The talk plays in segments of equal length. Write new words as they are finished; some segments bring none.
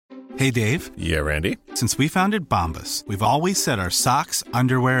Hey, Dave. Yeah, Randy? Since we founded Bombas, we've always said our socks,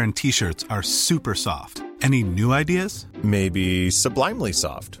 underwear, and T-shirts are super soft. Any new ideas? Maybe sublimely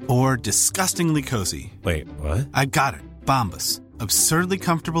soft. Or disgustingly cozy. Wait, what? I got it. Bombas. Absurdly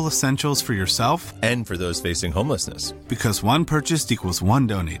comfortable essentials for yourself and for those facing homelessness. Because one purchased equals one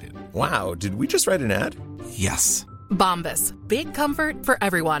donated. Wow, did we just write an ad? Yes. Bombas. Big comfort for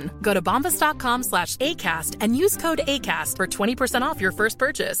everyone. Go to bombas.com/ACAST and use code ACAST for 20% off your first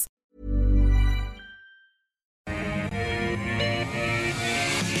purchase.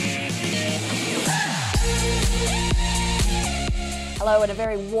 Hello and a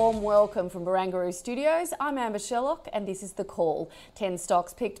very warm welcome from Barangaroo Studios. I'm Amber Sherlock and this is The Call. 10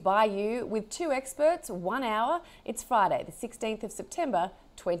 stocks picked by you with 2 experts, 1 hour. It's Friday, the 16th of September,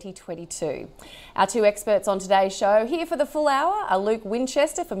 2022. Our 2 experts on today's show here for the full hour are Luke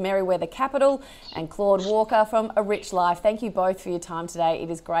Winchester from Merewether Capital and Claude Walker from A Rich Life. Thank you both for your time today.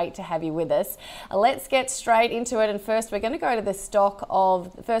 It is great to have you with us. Let's get straight into it. And first, we're going to go to the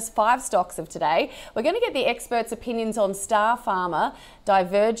first 5 stocks of today. We're going to get the experts' opinions on Star Pharma,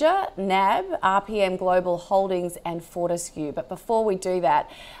 Diverger, NAB, RPM Global Holdings and Fortescue. But before we do that,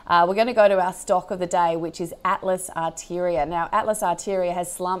 we're going to go to our stock of the day, which is Atlas Arteria. Now, Atlas Arteria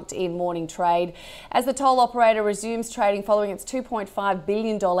has slumped in morning trade as the toll operator resumes trading following its $2.5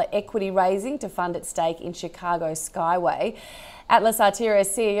 billion equity raising to fund its stake in Chicago Skyway. Atlas Arteria's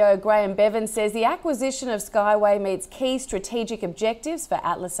CEO Graham Bevan says the acquisition of Skyway meets key strategic objectives for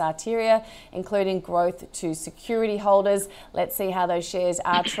Atlas Arteria, including growth to security holders. Let's see how those shares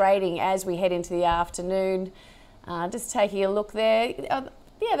are trading as we head into the afternoon. Just taking a look there.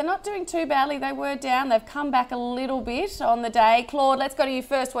 Yeah, they're not doing too badly. They were down. They've come back a little bit on the day. Claude, let's go to you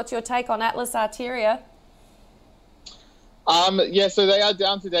first. What's your take on Atlas Arteria? Yeah, so they are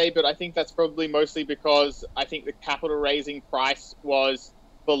down today, but I think that's probably mostly because I think the capital raising price was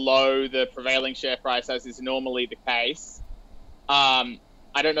below the prevailing share price, as is normally the case. I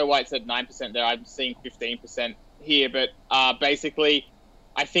don't know why it said 9% there. I'm seeing 15% here, but basically,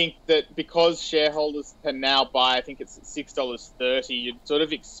 I think that because shareholders can now buy, I think it's $6.30, you'd sort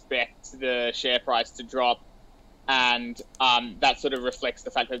of expect the share price to drop. And that sort of reflects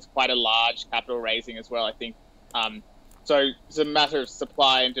the fact that it's quite a large capital raising as well, I think. So it's a matter of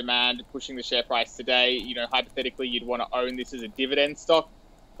supply and demand pushing the share price today. You know, hypothetically, you'd want to own this as a dividend stock.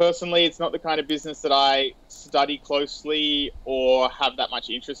 Personally, it's not the kind of business that I study closely or have that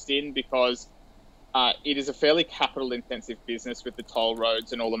much interest in because it is a fairly capital-intensive business with the toll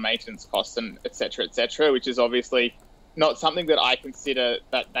roads and all the maintenance costs and et cetera, which is obviously not something that I consider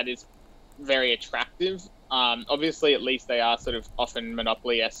that is very attractive. Obviously, at least they are sort of often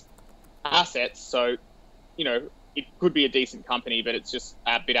monopoly-esque assets. So, you know, it could be a decent company, but it's just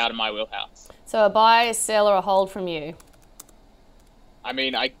a bit out of my wheelhouse. So a buy, a sell, or a hold from you? I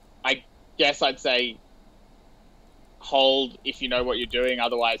mean, I guess I'd say hold if you know what you're doing,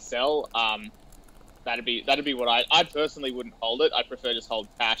 otherwise sell. That'd be what I personally wouldn't hold it. I prefer just hold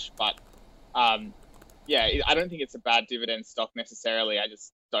cash, but yeah, I don't think it's a bad dividend stock necessarily. I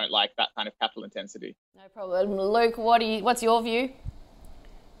just don't like that kind of capital intensity. No problem. Luke, what's your view?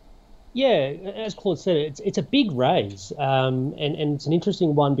 Yeah, as Claude said, it's a big raise, and it's an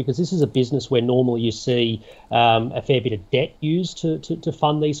interesting one because this is a business where normally you see a fair bit of debt used to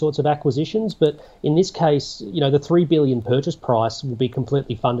fund these sorts of acquisitions. But in this case, you know, the $3 billion purchase price will be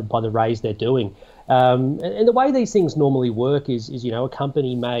completely funded by the raise they're doing. And the way these things normally work is, you know, a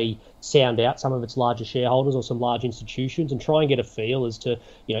company may sound out some of its larger shareholders or some large institutions and try and get a feel as to,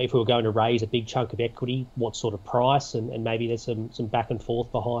 you know, if we were going to raise a big chunk of equity, what sort of price, and maybe there's some back and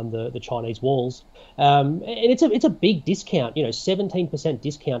forth behind the Chinese walls. And it's a big discount, you know, 17%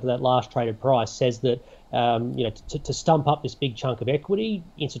 discount to that last traded price says that, you know, to stump up this big chunk of equity,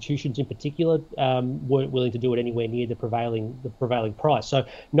 institutions in particular weren't willing to do it anywhere near the prevailing price. So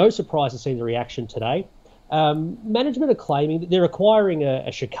no surprise to see the reaction today. Management are claiming that they're acquiring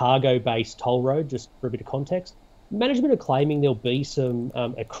a Chicago-based toll road, just for a bit of context. Management are claiming there'll be some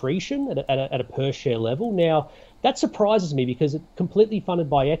accretion at a per-share level. Now, that surprises me because it's completely funded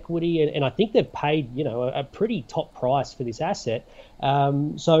by equity, and I think they've paid, you know, a pretty top price for this asset.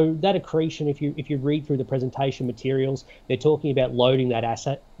 So that accretion, if you read through the presentation materials, they're talking about loading that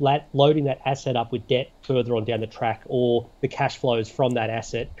asset up with debt further on down the track, or the cash flows from that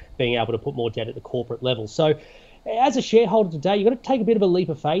asset being able to put more debt at the corporate level. So as a shareholder today, you've got to take a bit of a leap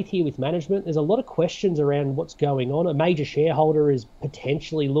of faith here with management. There's a lot of questions around what's going on. A major shareholder is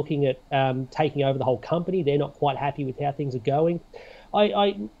potentially looking at taking over the whole company. They're not quite happy with how things are going.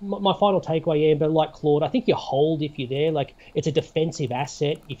 My final takeaway, Amber, like Claude, I think you hold if you're there. Like, it's a defensive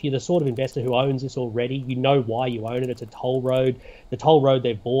asset. If you're the sort of investor who owns this already, you know why you own it. It's a toll road. The toll road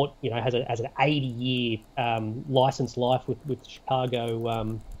they've bought, has an 80-year license life with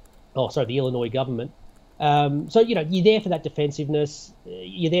Chicago. The Illinois government. You're there for that defensiveness.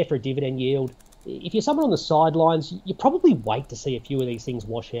 You're there for a dividend yield. If you're someone on the sidelines, you probably wait to see a few of these things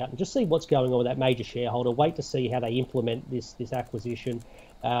wash out and just see what's going on with that major shareholder. Wait to see how they implement this acquisition.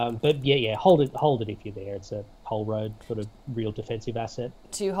 Hold it if you're there. It's a toll road sort of real defensive asset.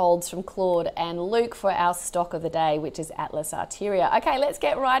 2 holds from Claude and Luke for our stock of the day, which is Atlas Arteria. Okay, let's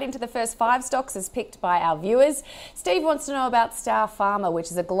get right into the first 5 stocks as picked by our viewers. Steve wants to know about Star Pharma, which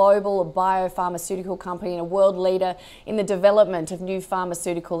is a global biopharmaceutical company and a world leader in the development of new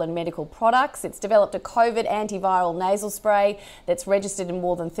pharmaceutical and medical products. It's developed a COVID antiviral nasal spray that's registered in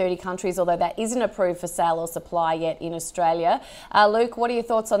more than 30 countries, although that isn't approved for sale or supply yet in Australia. Luke, what are your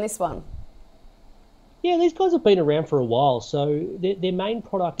thoughts on this one? Yeah, these guys have been around for a while. So their main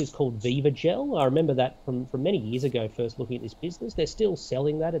product is called Viva Gel. I remember that from many years ago, first looking at this business. They're still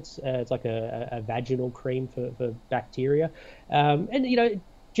selling that. It's like a vaginal cream for bacteria. It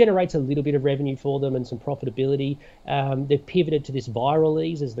generates a little bit of revenue for them and some profitability. They've pivoted to this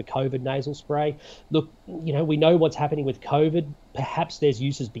Viralese as the COVID nasal spray. Look, we know what's happening with COVID. Perhaps there's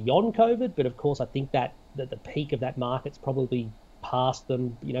uses beyond COVID, but of course I think that the peak of that market's probably past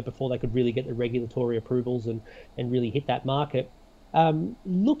them, before they could really get the regulatory approvals and really hit that market.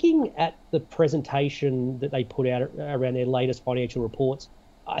 Looking at the presentation that they put out around their latest financial reports,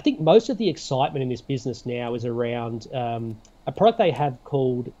 I think most of the excitement in this business now is around a product they have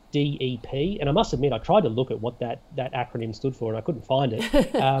called DEP. And I must admit, I tried to look at what that acronym stood for and I couldn't find it.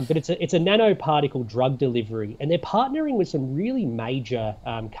 But it's a nanoparticle drug delivery. And they're partnering with some really major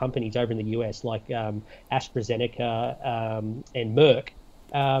companies over in the US, like AstraZeneca and Merck,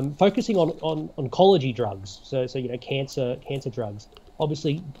 focusing on oncology drugs. So cancer drugs.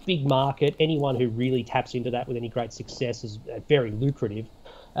 Obviously, big market. Anyone who really taps into that with any great success is very lucrative.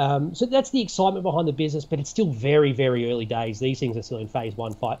 So that's the excitement behind the business, but it's still very, very early days. These things are still in phase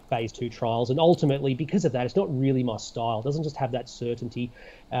 1, phase 2 trials. And ultimately, because of that, it's not really my style. It doesn't just have that certainty.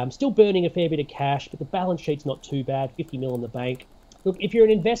 Still burning a fair bit of cash, but the balance sheet's not too bad, 50 mil in the bank. Look, if you're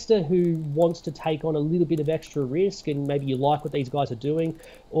an investor who wants to take on a little bit of extra risk and maybe you like what these guys are doing,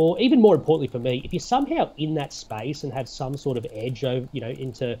 or even more importantly for me, if you're somehow in that space and have some sort of edge over,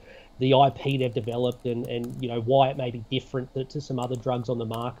 into the IP they've developed and why it may be different to some other drugs on the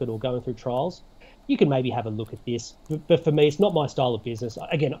market or going through trials, you can maybe have a look at this. But for me, it's not my style of business.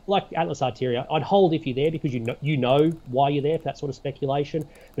 Again, like Atlas Arteria, I'd hold if you're there because you know why you're there for that sort of speculation,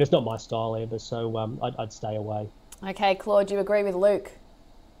 but it's not my style ever, so I'd stay away. Okay, Claude, do you agree with Luke?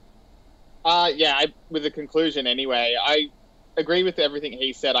 With the conclusion anyway. I agree with everything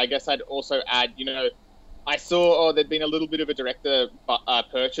he said. I guess I'd also add, I saw there'd been a little bit of a director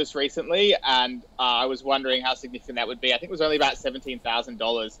purchase recently, and I was wondering how significant that would be. I think it was only about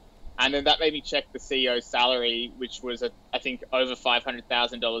 $17,000. And then that made me check the CEO's salary, which was, I think, over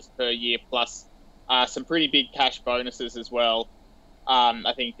 $500,000 per year, plus some pretty big cash bonuses as well.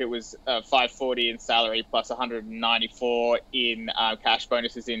 I think it was $540 in salary plus $194 in cash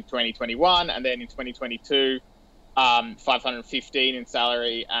bonuses in 2021, and then in 2022, $515 in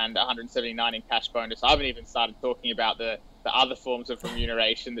salary and $179 in cash bonus. I haven't even started talking about the other forms of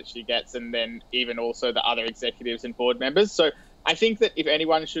remuneration that she gets, and then even also the other executives and board members. So I think that if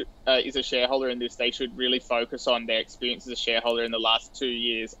anyone is a shareholder in this, they should really focus on their experience as a shareholder in the last 2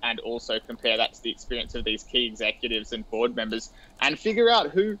 years and also compare that to the experience of these key executives and board members and figure out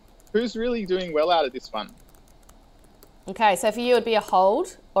who's really doing well out of this one. Okay, so for you, it'd be a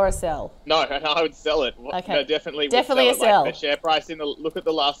hold or a sell? No, I would sell it. Okay. No, definitely a sell. Like the share price look at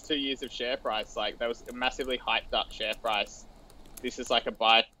the last 2 years of share price. Like, that was a massively hyped up share price. This is like a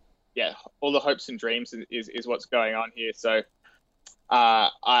buy. Yeah, all the hopes and dreams is what's going on here. So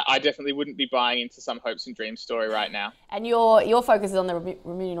I definitely wouldn't be buying into some hopes and dreams story right now. And your focus is on the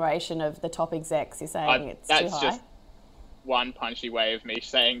remuneration of the top execs. You're saying it's too high? That's just one punchy way of me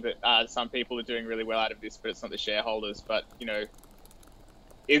saying that some people are doing really well out of this, but it's not the shareholders. But,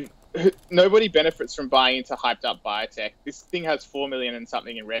 nobody benefits from buying into hyped up biotech. This thing has 4 million and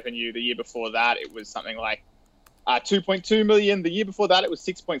something in revenue. The year before that, it was something like 2.2 million. The year before that, it was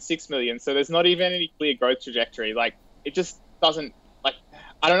 6.6 million. So there's not even any clear growth trajectory. Like, it just doesn't,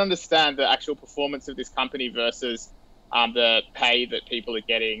 I don't understand the actual performance of this company versus the pay that people are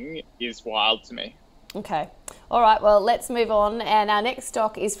getting is wild to me. Okay. All right. Well, let's move on. And our next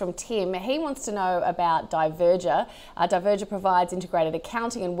stock is from Tim. He wants to know about Diverger. Diverger provides integrated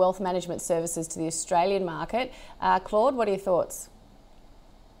accounting and wealth management services to the Australian market. Claude, what are your thoughts?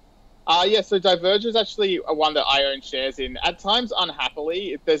 Yeah, so Diverge is actually one that I own shares in. At times,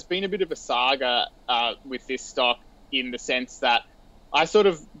 unhappily, there's been a bit of a saga with this stock in the sense that I sort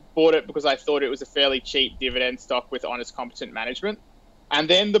of bought it because I thought it was a fairly cheap dividend stock with honest, competent management. And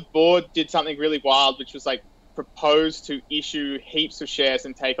then the board did something really wild, which was like propose to issue heaps of shares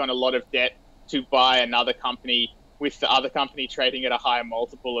and take on a lot of debt to buy another company, with the other company trading at a higher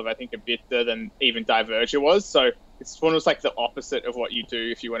multiple of, I think, EBITDA than even Diverger was. So it's almost like the opposite of what you do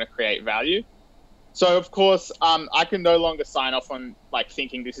if you want to create value. So, of course, I can no longer sign off on like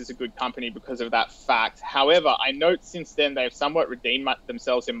thinking this is a good company because of that fact. However, I note since then they've somewhat redeemed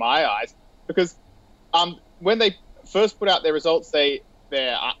themselves in my eyes, because when they first put out their results,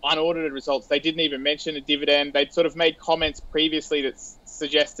 their unaudited results, they didn't even mention a dividend. They'd sort of made comments previously that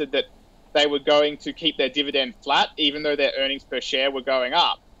suggested that they were going to keep their dividend flat, even though their earnings per share were going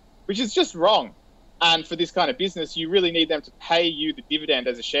up, which is just wrong. And for this kind of business, you really need them to pay you the dividend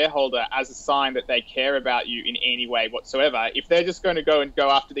as a shareholder as a sign that they care about you in any way whatsoever. If they're just going to go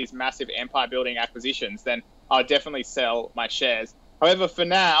after these massive empire-building acquisitions, then I'll definitely sell my shares. However, for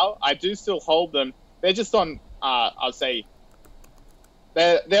now, I do still hold them. They're just on, I'll say,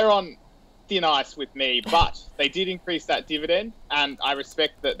 they're on thin ice with me, but they did increase that dividend, and I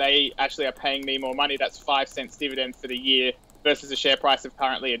respect that they actually are paying me more money. That's 5 cents dividend for the year versus a share price of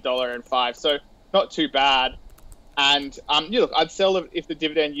currently $1.05. So not too bad. And look, I'd sell if the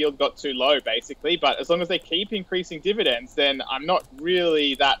dividend yield got too low, basically. But as long as they keep increasing dividends, then I'm not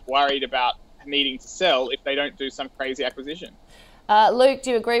really that worried about needing to sell if they don't do some crazy acquisition. Luke,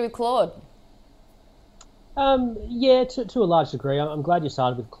 do you agree with Claude? Yeah, to a large degree. I'm glad you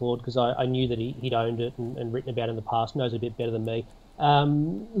started with Claude, because I knew that he'd owned it and written about it in the past, knows it a bit better than me.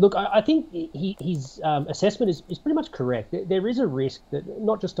 Look, I think his assessment is pretty much correct. There is a risk that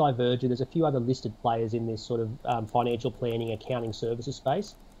not just Diverger, there's a few other listed players in this sort of financial planning, accounting services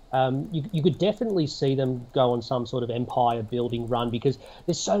space. You could definitely see them go on some sort of empire building run, because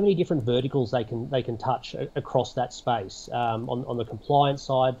there's so many different verticals they can touch across that space. On the compliance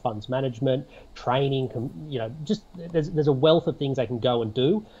side, funds management, training, just there's a wealth of things they can go and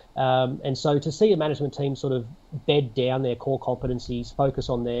do. And so to see a management team sort of bed down their core competencies, focus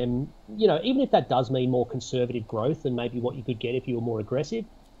on them, even if that does mean more conservative growth than maybe what you could get if you were more aggressive,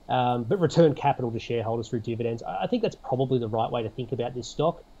 but return capital to shareholders through dividends, I think that's probably the right way to think about this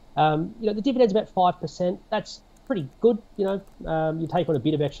stock. The dividend's about 5%. That's pretty good. You take on a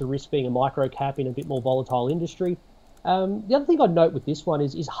bit of extra risk being a micro cap in a bit more volatile industry. The other thing I'd note with this one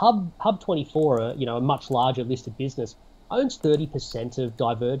is Hub24, a much larger listed business, owns 30% of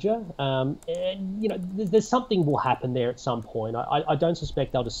Diverger. And, there's something will happen there at some point. I don't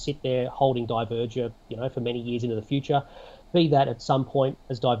suspect they'll just sit there holding Diverger, for many years into the future. Be that at some point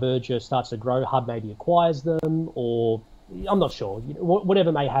as Diverger starts to grow, Hub maybe acquires them, or I'm not sure.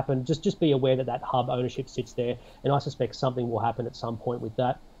 Whatever may happen, just be aware that Hub ownership sits there, and I suspect something will happen at some point with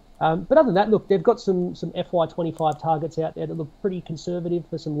that. But other than that, look, they've got some FY25 targets out there that look pretty conservative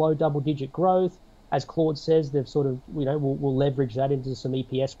for some low double-digit growth. As Claude says, they've sort of, will leverage that into some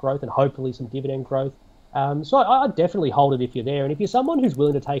EPS growth and hopefully some dividend growth. So I'd definitely hold it if you're there. And if you're someone who's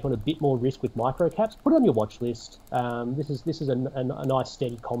willing to take on a bit more risk with microcaps, put it on your watch list. This is a nice,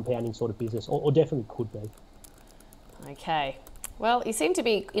 steady, compounding sort of business, or definitely could be. Okay. Well, you seem to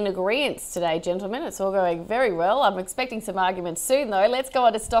be in agreement today, gentlemen. It's all going very well. I'm expecting some arguments soon, though. Let's go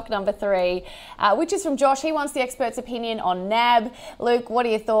on to stock number 3, which is from Josh. He wants the expert's opinion on NAB. Luke, what are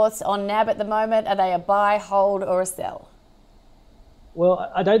your thoughts on NAB at the moment? Are they a buy, hold, or a sell?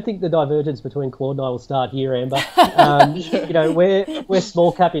 Well, I don't think the divergence between Claude and I will start here, Amber. We're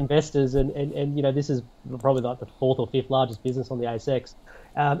small cap investors, and this is probably like the 4th or 5th largest business on the ASX.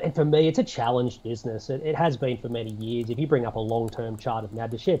 And for me, it's a challenged business. It has been for many years. If you bring up a long-term chart of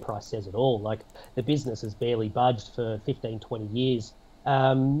NAB, the share price says it all. Like, the business has barely budged for 15, 20 years.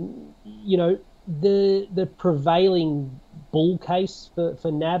 The prevailing bull case for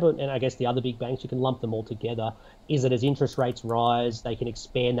NAB, and I guess the other big banks, you can lump them all together, is that as interest rates rise, they can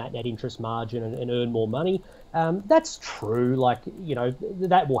expand that net interest margin and earn more money. That's true.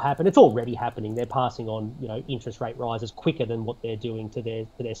 That will happen. It's already happening. They're passing on, interest rate rises quicker than what they're doing to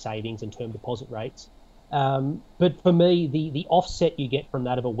their savings and term deposit rates. But for me, the offset you get from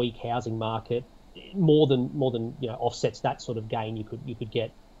that of a weak housing market more than offsets that sort of gain you could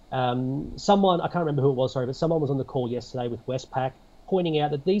get. Someone, I can't remember who it was, sorry, but someone was on the call yesterday with Westpac pointing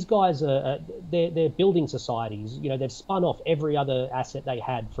out that these guys they're building societies. They've spun off every other asset they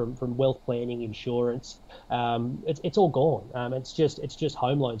had from wealth planning, insurance. It's all gone. It's just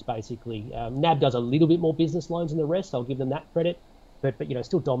home loans basically. NAB does a little bit more business loans than the rest. I'll give them that credit, but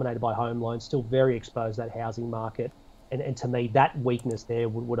still dominated by home loans. Still very exposed to that housing market. And to me, that weakness there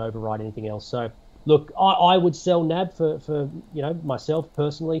would override anything else. So, look, I would sell NAB for myself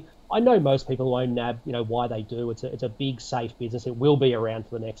personally. I know most people who own NAB, why they do. It's a big, safe business. It will be around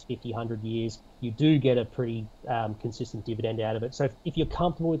for the next 50, 100 years. You do get a pretty consistent dividend out of it. So if you're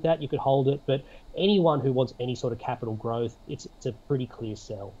comfortable with that, you could hold it. But anyone who wants any sort of capital growth, it's a pretty clear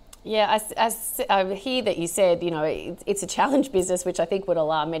sell. Yeah, I hear that you said, it's a challenge business, which I think would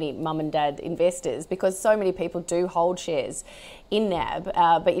alarm many mum and dad investors because so many people do hold shares in NAB,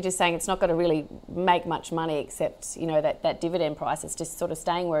 but you're just saying it's not going to really make much money except, that dividend price is just sort of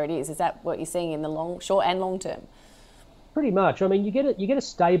staying where it is. Is that what you're seeing in the short and long term? Pretty much. I mean, you get a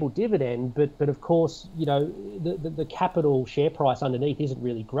stable dividend, but of course, the capital share price underneath isn't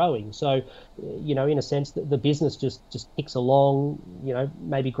really growing. So, in a sense, the business just ticks along.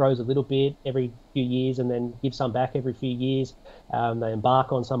 Maybe grows a little bit every few years, and then gives some back every few years. They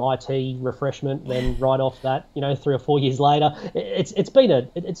embark on some IT refreshment, then right off that, 3 or 4 years later, it's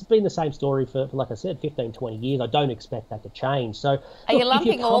been the same story for like I said, 15, 20 years. I don't expect that to change. So, are you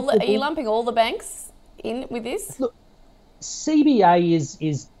lumping all the banks in with this? Look, CBA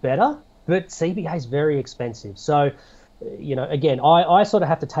is better, but CBA is very expensive. So, again, I sort of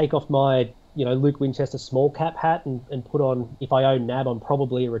have to take off my, Luke Winchester small cap hat and put on, if I own NAB, I'm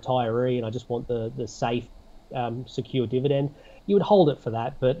probably a retiree and I just want the safe, secure dividend. You would hold it for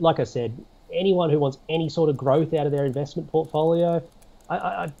that. But like I said, anyone who wants any sort of growth out of their investment portfolio,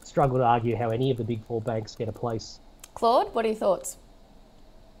 I struggle to argue how any of the big four banks get a place. Claude, what are your thoughts?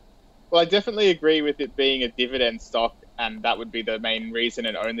 Well, I definitely agree with it being a dividend stock, and that would be the main reason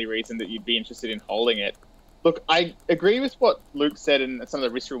and only reason that you'd be interested in holding it. Look, I agree with what Luke said and some of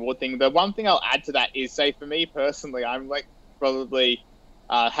the risk-reward thing. The one thing I'll add to that is, say, for me personally, I'm probably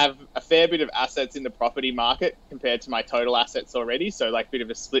have a fair bit of assets in the property market compared to my total assets already. So a bit of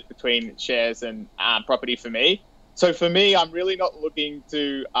a split between shares and property for me. So for me, I'm really not looking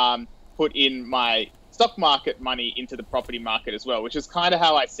to put in my stock market money into the property market as well, which is kind of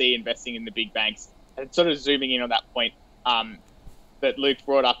how I see investing in the big banks. And sort of zooming in on that point that Luke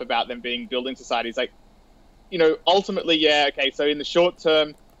brought up about them being building societies, ultimately, so in the short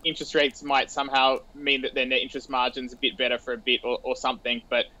term, interest rates might somehow mean that their net interest margin's a bit better for a bit or something,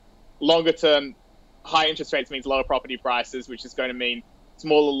 but longer term, high interest rates means lower property prices, which is going to mean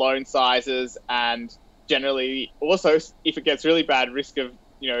smaller loan sizes and generally also, if it gets really bad, risk of,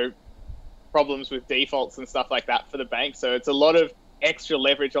 problems with defaults and stuff like that for the bank. So it's a lot of extra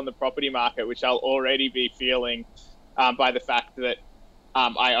leverage on the property market, which I'll already be feeling by the fact that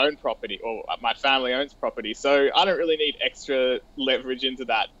I own property or my family owns property. So I don't really need extra leverage into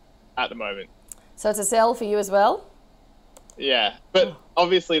that at the moment. So it's a sell for you as well? Yeah, but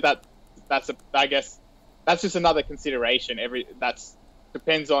obviously I guess that's just another consideration. That's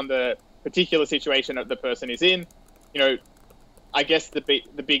depends on the particular situation that the person is in. I guess the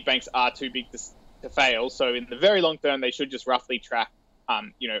big banks are too big to fail. So in the very long term, they should just roughly track,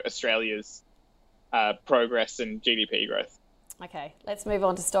 Australia's progress and GDP growth. Okay, let's move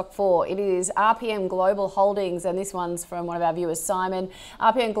on to stock 4. It is RPM Global Holdings, and this one's from one of our viewers, Simon.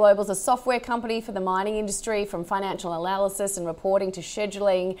 RPM Global is a software company for the mining industry, from financial analysis and reporting to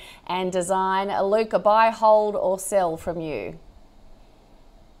scheduling and design. Luke, a buy, hold or sell from you?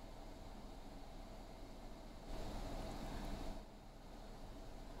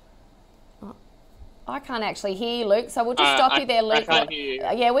 I can't actually hear you, Luke. So we'll just stop you there, Luke. I can't hear you.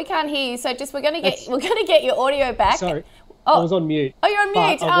 Yeah, we can't hear you. So we're going to get your audio back. Sorry, I was on mute. Oh, you're on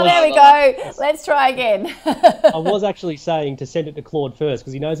mute. There we go. Let's try again. I was actually saying to send it to Claude first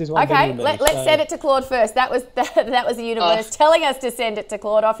because he knows this one. Okay, let's send it to Claude first. That was the universe telling us to send it to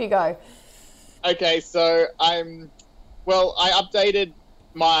Claude. Off you go. Okay, so I updated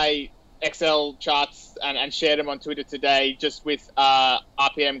my Excel charts and shared them on Twitter today just with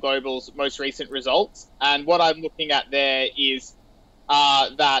RPM Global's most recent results. And what I'm looking at there is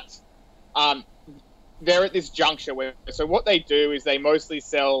that they're at this juncture where, so what they do is they mostly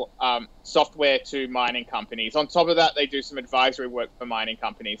sell software to mining companies. On top of that, they do some advisory work for mining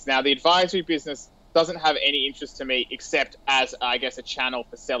companies. Now, the advisory business doesn't have any interest to me except as, I guess, a channel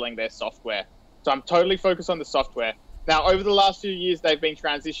for selling their software. So I'm totally focused on the software. Now, over the last few years, they've been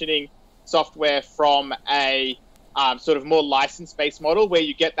transitioning software from a sort of more license-based model where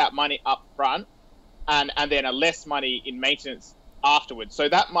you get that money up front and then a less money in maintenance afterwards. So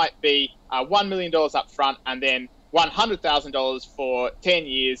that might be $1 million up front and then $100,000 for 10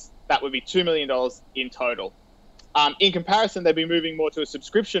 years. That would be $2 million in total. In comparison, they'll be moving more to a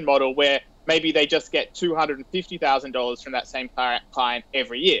subscription model where maybe they just get $250,000 from that same client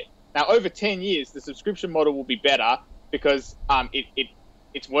every year. Now, over 10 years, the subscription model will be better because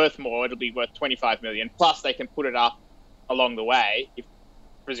it's worth more. It'll be worth $25 million. Plus, they can put it up along the way,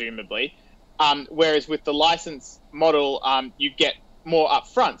 presumably. Whereas with the license model, you get more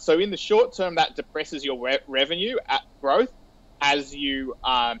upfront. So in the short term, that depresses your revenue at growth as you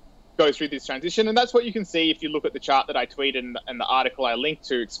go through this transition. And that's what you can see if you look at the chart that I tweeted and the article I linked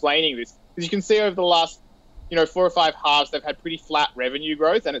to explaining this. Because you can see over the last 4 or 5 halves, they've had pretty flat revenue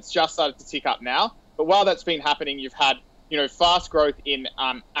growth, and it's just started to tick up now. But while that's been happening, you've had fast growth in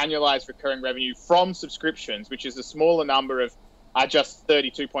annualized recurring revenue from subscriptions, which is a smaller number of just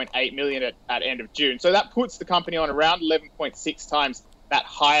 32.8 million at end of June. So that puts the company on around 11.6 times that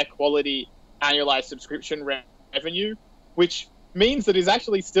higher quality annualized subscription revenue, which means that it's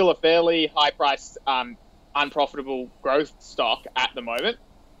actually still a fairly high-priced, unprofitable growth stock at the moment.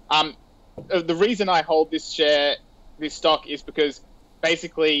 The reason I hold this stock is because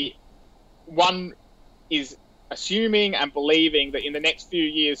basically one is assuming and believing that in the next few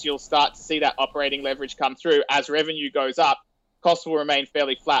years you'll start to see that operating leverage come through. As revenue goes up, costs will remain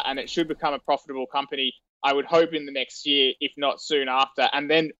fairly flat, and it should become a profitable company, I would hope, in the next year, if not soon after. And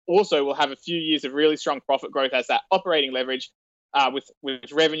then also we'll have a few years of really strong profit growth as that operating leverage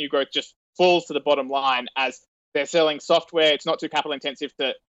with revenue growth just falls to the bottom line as they're selling software. It's not too capital intensive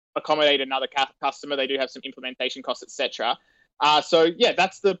to accommodate another customer. They do have some implementation costs, etc. So yeah,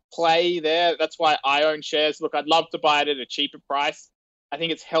 that's the play there. That's why I own shares. Look, I'd love to buy it at a cheaper price. I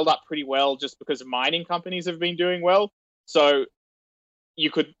think it's held up pretty well just because mining companies have been doing well. So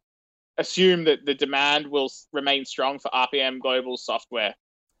you could assume that the demand will remain strong for RPM Global software.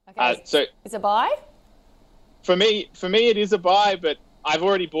 Okay, so it's a buy? For me, it is a buy, but I've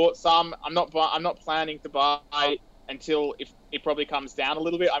already bought some. I'm not planning to buy until if it probably comes down a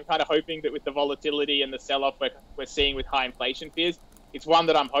little bit. I'm kind of hoping that with the volatility and the sell-off we're seeing with high inflation fears, it's one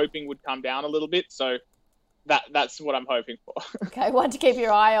that I'm hoping would come down a little bit. So that's what I'm hoping for. Okay, one to keep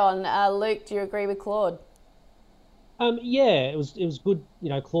your eye on. Luke, do you agree with Claude? Yeah, it was good.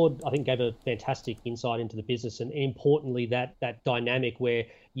 Claude, I think, gave a fantastic insight into the business, and importantly, that dynamic where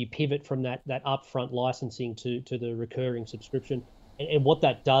you pivot from that upfront licensing to the recurring subscription, and what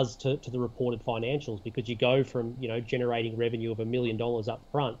that does to the reported financials, because you go from generating revenue of $1 million up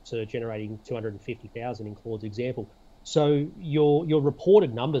front to generating 250,000 in Claude's example. So your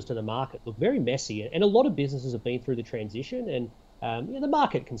reported numbers to the market look very messy, and a lot of businesses have been through the transition, and the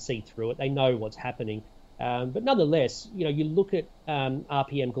market can see through it. They know what's happening. But nonetheless, you look at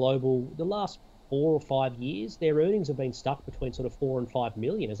RPM Global, the last 4 or 5 years, their earnings have been stuck between sort of 4 and 5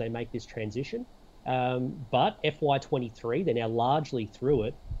 million as they make this transition. But FY23, they're now largely through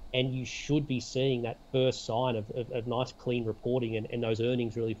it, and you should be seeing that first sign of nice, clean reporting and those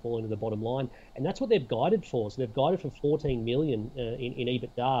earnings really falling to the bottom line. And that's what they've guided for. So they've guided for 14 million in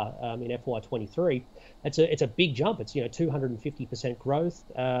EBITDA in FY23. It's a big jump. It's 250% growth.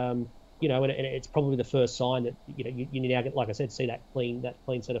 And it's probably the first sign that you now get, like I said, see that clean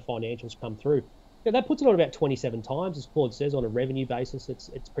set of financials come through. That puts it on about 27 times, as Claude says, on a revenue basis.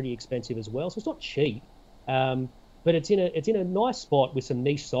 It's pretty expensive as well, so it's not cheap. But it's in a nice spot with some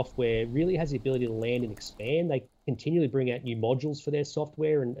niche software. Really has the ability to land and expand. They continually bring out new modules for their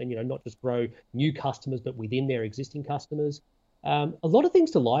software, and not just grow new customers, but within their existing customers. A lot of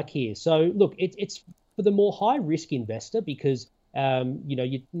things to like here. So look, it's for the more high risk investor, because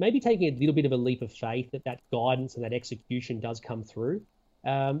you're maybe taking a little bit of a leap of faith that guidance and that execution does come through.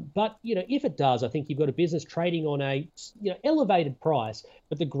 But if it does, I think you've got a business trading on a elevated price,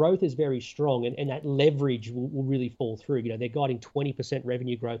 but the growth is very strong, and that leverage will really fall through. They're guiding 20%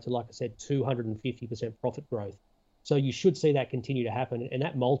 revenue growth to, like I said, 250% profit growth. So you should see that continue to happen, and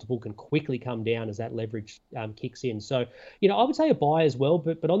that multiple can quickly come down as that leverage kicks in. So, I would say a buy as well,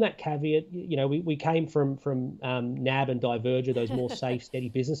 but on that caveat, we came from NAB and Diverger, those more safe, steady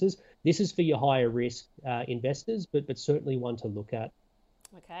businesses. This is for your higher risk investors, but certainly one to look at.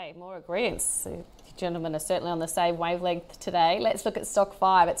 Okay, more agreements. So you gentlemen are certainly on the same wavelength today. Let's look at stock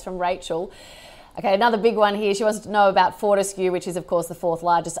 5. It's from Rachel. Okay, another big one here. She wants to know about Fortescue, which is, of course, the 4th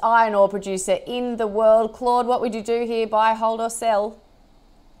largest iron ore producer in the world. Claude, what would you do here? Buy, hold, or sell?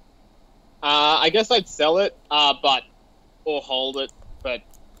 I guess I'd sell it, or hold it, but it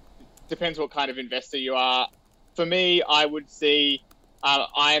depends what kind of investor you are. For me, I would see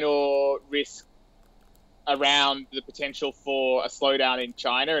iron ore risk around the potential for a slowdown in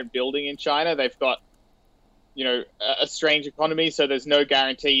China and building in China. They've got a strange economy, so there's no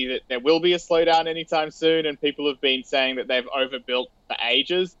guarantee that there will be a slowdown anytime soon, and people have been saying that they've overbuilt for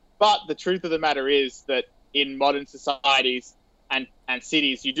ages. But the truth of the matter is that in modern societies and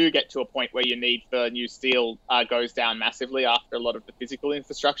cities, you do get to a point where your need for new steel goes down massively after a lot of the physical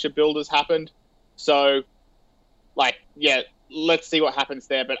infrastructure build has happened. So, let's see what happens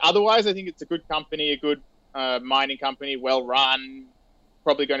there. But otherwise, I think it's a good company, a good mining company, well run,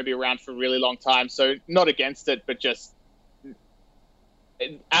 probably going to be around for a really long time. So not against it, but just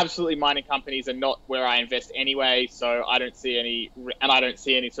absolutely mining companies are not where I invest anyway. So I don't see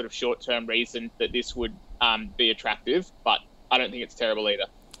any sort of short-term reason that this would be attractive, but I don't think it's terrible either.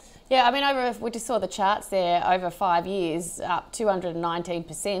 Yeah, I mean, we just saw the charts there over 5 years, up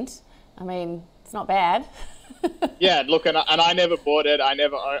 219%. I mean, it's not bad. Yeah, look, and I never bought it. I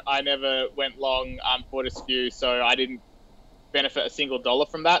never went long Fortescue, so I didn't benefit a single dollar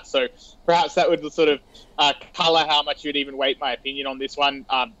from that. So perhaps that would sort of colour how much you'd even weight my opinion on this one.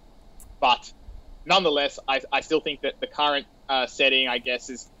 But nonetheless, I still think that the current setting, I guess,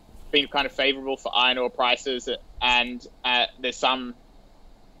 has been kind of favourable for iron ore prices, and there's some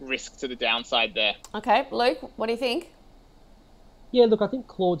risk to the downside there. Okay, Luke, what do you think? Yeah, look, I think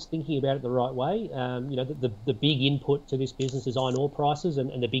Claude's thinking about it the right way. The big input to this business is iron ore prices,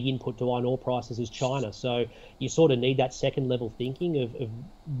 and the big input to iron ore prices is China. So you sort of need that second level thinking of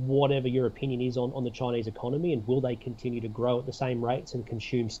whatever your opinion is on the Chinese economy, and will they continue to grow at the same rates and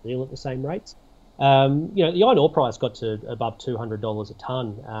consume steel at the same rates. The iron ore price got to above $200 a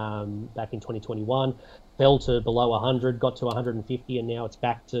tonne back in 2021, fell to below 100, got to 150, and now it's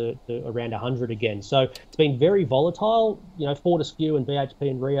back to around 100 again. So it's been very volatile. Fortescue and BHP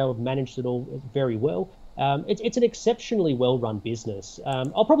and Rio have managed it all very well. It's an exceptionally well-run business.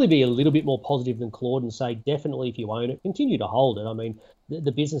 I'll probably be a little bit more positive than Claude and say definitely if you own it, continue to hold it. I mean,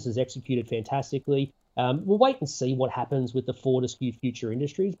 the business has executed fantastically. We'll wait and see what happens with the Fortescue Future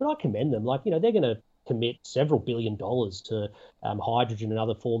Industries, but I commend them. They're going to commit several $1 billion to hydrogen and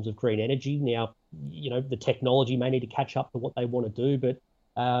other forms of green energy. Now, the technology may need to catch up to what they want to do, but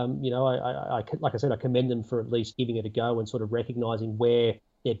like I said, I commend them for at least giving it a go and sort of recognising where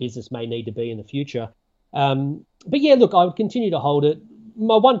their business may need to be in the future. But yeah, look, I would continue to hold it.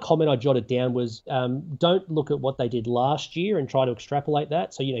 My one comment I jotted down was don't look at what they did last year and try to extrapolate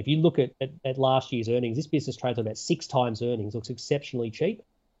that. So, if you look at last year's earnings, this business trades on about 6 times earnings, looks exceptionally cheap.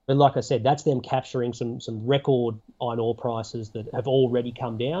 But like I said, that's them capturing some record iron ore prices that have already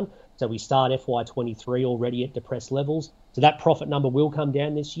come down. So we start FY23 already at depressed levels. So that profit number will come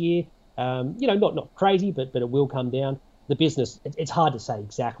down this year. Not crazy, but it will come down. The business, it's hard to say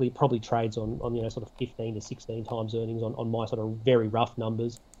exactly. It probably trades on sort of 15 to 16 times earnings on my sort of very rough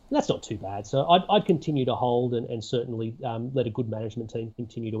numbers. And that's not too bad. So I'd continue to hold and certainly let a good management team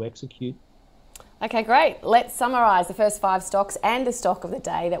continue to execute. Okay, great. Let's summarise the first 5 stocks and the stock of the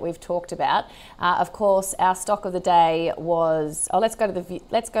day that we've talked about. Of course, our stock of the day was. Let's go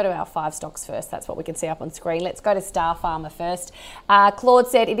to our 5 stocks first. That's what we can see up on screen. Let's go to Star Pharma first. Claude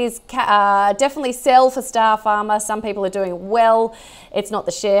said it is definitely sell for Star Pharma. Some people are doing well. It's not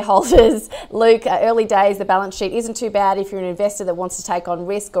the shareholders. Luke, early days, the balance sheet isn't too bad if you're an investor that wants to take on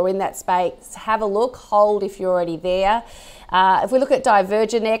risk or in that space. Have a look. Hold if you're already there. If we look at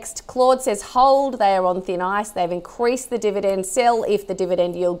Diverger next, Claude says hold, they are on thin ice. They've increased the dividend, sell if the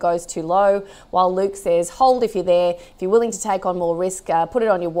dividend yield goes too low, while Luke says hold if you're there. If you're willing to take on more risk, put it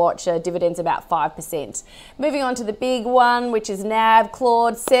on your watch. Dividend's about 5%. Moving on to the big one, which is NAB.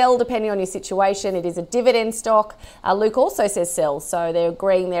 Claude, sell depending on your situation. It is a dividend stock. Luke also says sell, so they're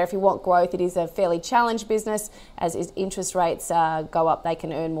agreeing there. If you want growth, it is a fairly challenged business. As interest rates go up, they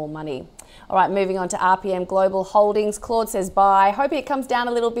can earn more money. All right, moving on to RPM Global Holdings. Claude says buy, hoping it comes down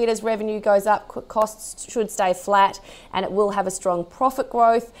a little bit as revenue goes up. Costs should stay flat and it will have a strong profit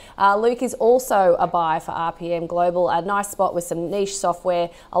growth. Luke is also a buy for RPM Global. A nice spot with some niche software.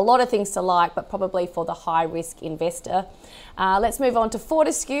 A lot of things to like, but probably for the high-risk investor. Let's move on to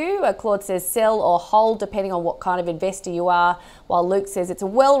Fortescue. Claude says sell or hold depending on what kind of investor you are, while Luke says it's a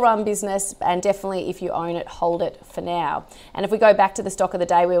well-run business and definitely if you own it, hold it for now. And if we go back to the stock of the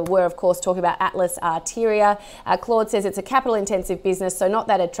day, we were of course talking about Atlas Arteria. Claude says it's a capital-intensive business, so not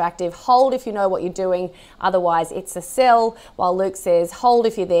that attractive. Hold if you know what you're doing, otherwise it's a sell, while Luke says hold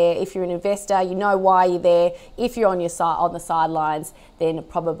if you're there. If you're an investor, you know why you're there. If you're on the sidelines, then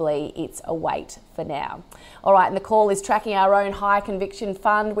probably it's a wait for now. All right, and the call is tracking our own high conviction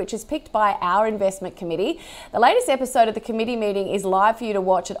fund, which is picked by our investment committee. The latest episode of the committee meeting is live for you to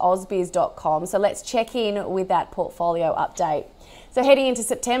watch at ausbiz.com. So let's check in with that portfolio update. So heading into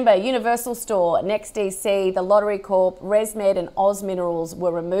September, Universal Store, NextDC, the Lottery Corp, ResMed and Oz Minerals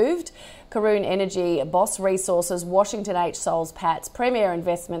were removed. Karoon Energy, Boss Resources, Washington H. Sols Pats, Premier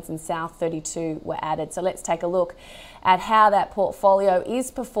Investments and South 32 were added. So let's take a look at how that portfolio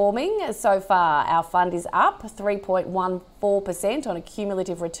is performing. So far, our fund is up 3.14% on a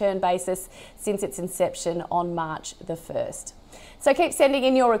cumulative return basis since its inception on March the 1st. So keep sending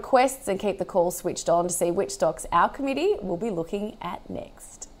in your requests and keep the call switched on to see which stocks our committee will be looking at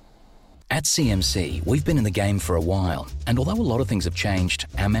next. At CMC, we've been in the game for a while, and although a lot of things have changed,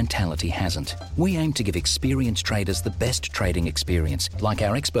 our mentality hasn't. We aim to give experienced traders the best trading experience, like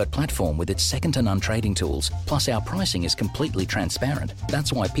our expert platform with its second-to-none trading tools. Plus, our pricing is completely transparent.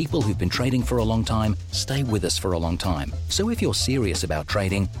 That's why people who've been trading for a long time stay with us for a long time. So if you're serious about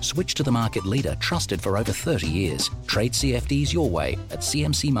trading, switch to the market leader trusted for over 30 years. Trade CFDs your way at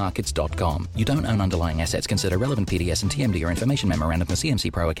cmcmarkets.com. You don't own underlying assets. Consider relevant PDS and TMD or information memorandum for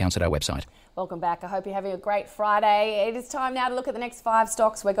CMC Pro accounts at our website. Welcome back. I hope you're having a great Friday. It is time now to look at the next 5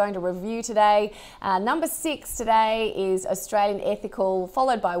 stocks we're going to review today. Number 6 today is Australian Ethical,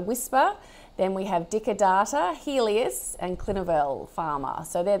 followed by Whisper. Then we have Dicker Data, Helios and Clinuvel Pharma.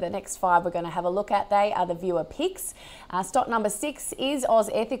 So they're the next 5 we're going to have a look at. They are the viewer picks. Stock number 6 is Oz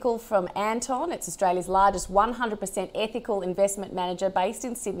Ethical from Anton. It's Australia's largest 100% ethical investment manager based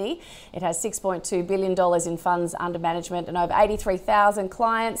in Sydney. It has $6.2 billion in funds under management and over 83,000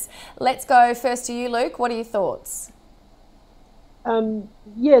 clients. Let's go first to you, Luke. What are your thoughts?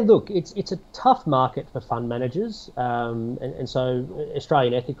 Yeah, look, it's a tough market for fund managers, and so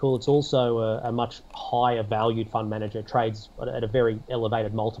Australian Ethical, it's also a much higher valued fund manager, trades at a very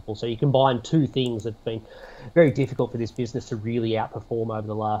elevated multiple. So you combine two things that's been very difficult for this business to really outperform over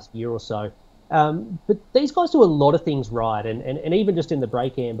the last year or so. But these guys do a lot of things right, and even just in the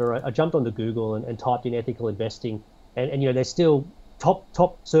break, Amber, I jumped onto Google and typed in ethical investing, and they're still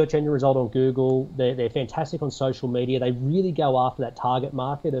top search engine result on Google. They're fantastic on social media. They really go after that target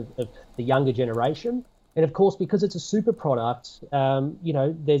market of the younger generation. And of course, because it's a super product,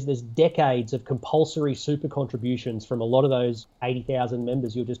 there's decades of compulsory super contributions from a lot of those 80,000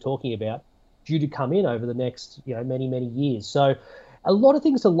 members you were just talking about due to come in over the next many, many years. So a lot of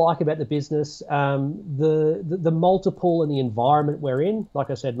things to like about the business. The multiple and the environment we're in,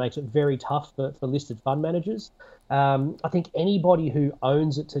 like I said, makes it very tough for listed fund managers. I think anybody who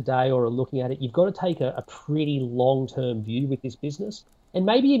owns it today or are looking at it, you've got to take a pretty long-term view with this business and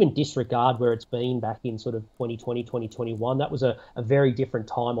maybe even disregard where it's been back in sort of 2020, 2021. That was a very different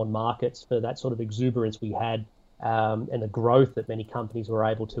time on markets for that sort of exuberance we had and the growth that many companies were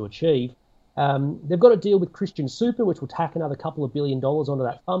able to achieve. They've got a deal with Christian Super, which will tack another couple of $2 billion onto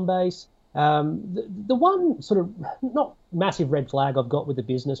that fund base. The one sort of not massive red flag I've got with the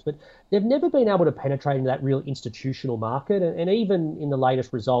business, but they've never been able to penetrate into that real institutional market, and even in the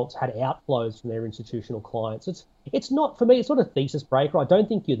latest results had outflows from their institutional clients. It's not, for me, it's not a thesis breaker. I don't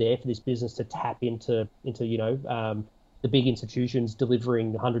think you're there for this business to tap into the big institutions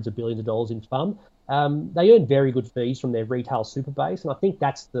delivering hundreds of billions of dollars in fund. They earn very good fees from their retail super base, and I think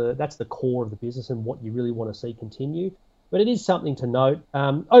that's the core of the business and what you really want to see continue. But it is something to note.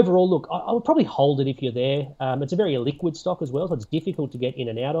 Overall, look, I would probably hold it if you're there. It's a very illiquid stock as well, so it's difficult to get in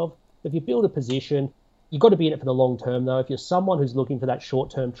and out of. If you build a position, you've got to be in it for the long term, though. If you're someone who's looking for that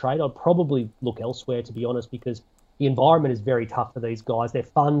short-term trade, I'd probably look elsewhere, to be honest, because the environment is very tough for these guys. Their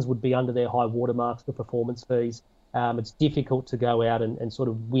funds would be under their high watermarks for performance fees. It's difficult to go out and sort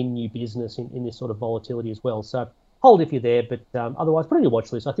of win new business in this sort of volatility as well. So hold if you're there, but otherwise put it on your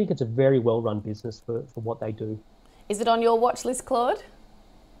watch list. I think it's a very well-run business for what they do. Is it on your watch list, Claude?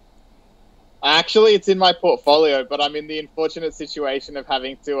 Actually, it's in my portfolio, but I'm in the unfortunate situation of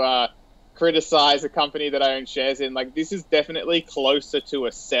having to criticize a company that I own shares in. Like, this is definitely closer to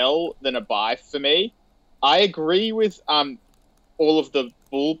a sell than a buy for me. I agree with all of the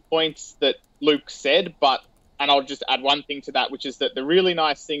bull points that Luke said, and I'll just add one thing to that, which is that the really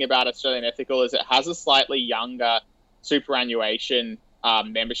nice thing about Australian Ethical is it has a slightly younger superannuation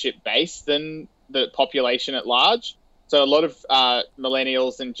membership base than the population at large. So a lot of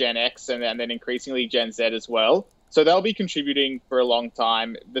millennials and Gen X and then increasingly Gen Z as well. So they'll be contributing for a long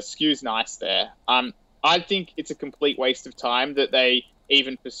time. The skew's nice there. I think it's a complete waste of time that they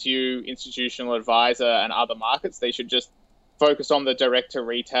even pursue institutional advisor and other markets. They should just focus on the direct to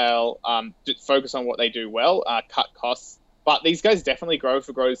retail, focus on what they do well, cut costs. But these guys definitely grow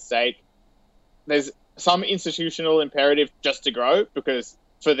for growth's sake. There's some institutional imperative just to grow, because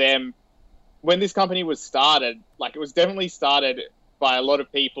for them, when this company was started, like, it was definitely started by a lot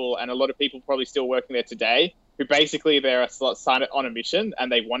of people, and a lot of people probably still working there today, who basically they're signed on a mission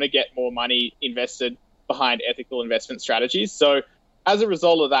and they want to get more money invested behind ethical investment strategies. So as a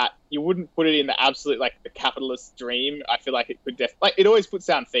result of that, you wouldn't put it in the absolute, like, the capitalist dream. I feel like it could it always puts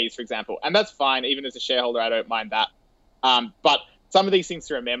down fees, for example, and that's fine. Even as a shareholder, I don't mind that. But some of these things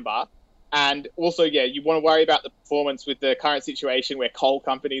to remember. And also, you want to worry about the performance with the current situation where coal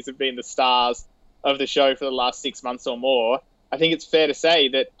companies have been the stars of the show for the last 6 months or more. I think it's fair to say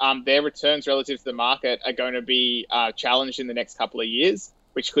that their returns relative to the market are going to be challenged in the next couple of years,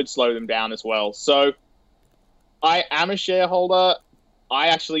 which could slow them down as well. So I am a shareholder. I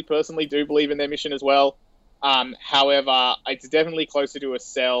actually personally do believe in their mission as well. However, it's definitely closer to a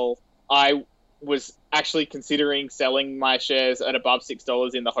sell. I was actually considering selling my shares at above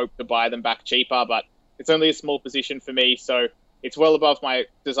 $6 in the hope to buy them back cheaper, but it's only a small position for me, so it's well above my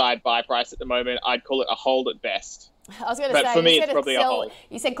desired buy price at the moment. I'd call it a hold at best. I was going to say, for me, you said it's probably a hold.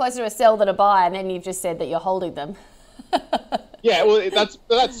 You said closer to a sell than a buy, and then you've just said that you're holding them. Yeah, well,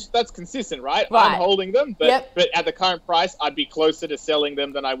 that's consistent, right? I'm holding them, but at the current price, I'd be closer to selling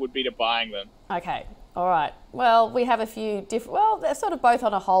them than I would be to buying them. Okay, all right. Well, we have a few different. Well, they're sort of both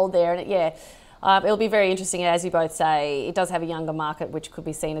on a hold there, and it'll be very interesting, as you both say. It does have a younger market, which could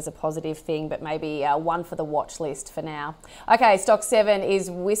be seen as a positive thing, but maybe one for the watch list for now. Okay, stock 7 is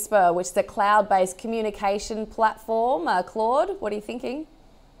Whisper, which is a cloud-based communication platform. Claude, what are you thinking?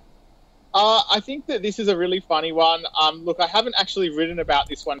 I think that this is a really funny one. Look, I haven't actually written about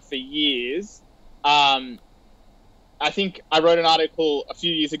this one for years. I think I wrote an article a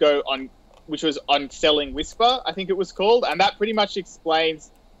few years ago which was on selling Whisper, I think it was called, and that pretty much explains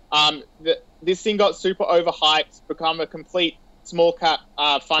that this thing got super overhyped, become a complete small cap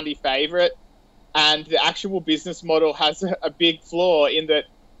fundy favorite, and the actual business model has a big flaw in that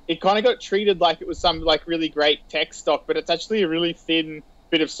it kind of got treated like it was some like really great tech stock, but it's actually a really thin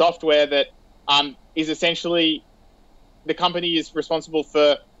bit of software that is essentially the company is responsible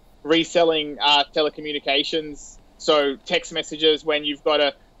for reselling telecommunications. So text messages when you've got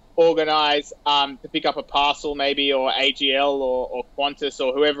to organize to pick up a parcel maybe, or AGL or Qantas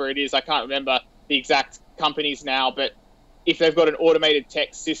or whoever it is. I can't remember the exact companies now, but if they've got an automated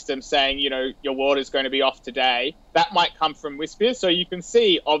text system saying, your water's going to be off today, that might come from Whisper. So you can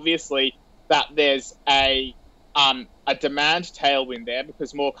see obviously that there's a demand tailwind there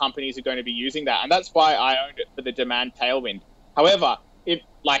because more companies are going to be using that. And that's why I owned it, for the demand tailwind. However,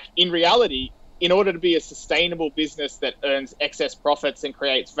 in reality, in order to be a sustainable business that earns excess profits and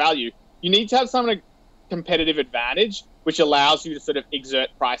creates value, you need to have some competitive advantage, which allows you to sort of exert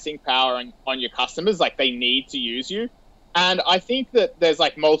pricing power on your customers. Like, they need to use you. And I think that there's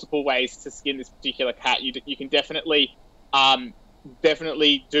multiple ways to skin this particular cat. You can definitely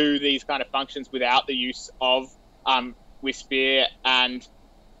do these kind of functions without the use of Whisper, and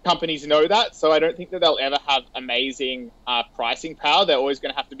companies know that. So I don't think that they'll ever have amazing pricing power. They're always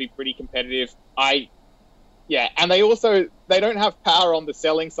going to have to be pretty competitive. And they don't have power on the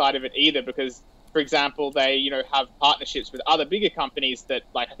selling side of it either, because, for example, they have partnerships with other bigger companies that,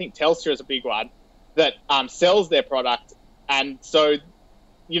 I think Telstra is a big one that sells their product, and so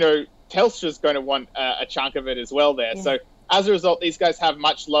Telstra's going to want a chunk of it as well there. Yeah. So as a result, these guys have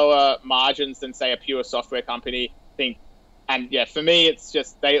much lower margins than, say, a pure software company. And for me, it's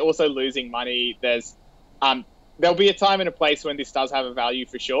just they're also losing money. There's there'll be a time and a place when this does have a value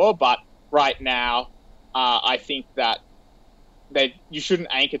for sure, but right now, I think that you shouldn't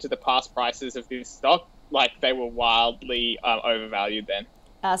anchor to the past prices of this stock. They were wildly overvalued then.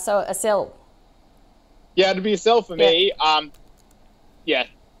 So a sell. Yeah, it'd be a sell for me. I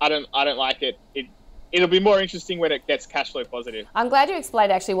don't like it. It'll be more interesting when it gets cash flow positive. I'm glad you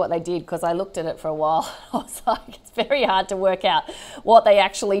explained actually what they did, because I looked at it for a while. I was like, it's very hard to work out what they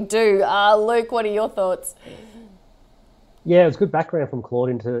actually do. Luke, what are your thoughts? Yeah, it was good background from Claude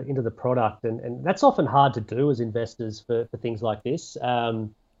into the product, and that's often hard to do as investors for things like this.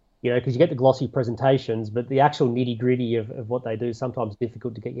 Because you get the glossy presentations, but the actual nitty gritty of what they do is sometimes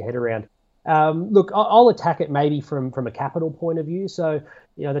difficult to get your head around. Look, I'll attack it maybe from a capital point of view. So,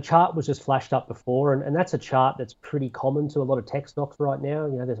 the chart was just flashed up before, and that's a chart that's pretty common to a lot of tech stocks right now.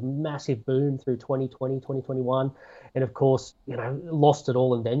 There's a massive boom through 2020, 2021, and of course, lost it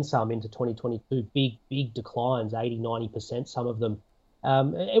all and then some into 2022. Big declines, 80, 90%, some of them.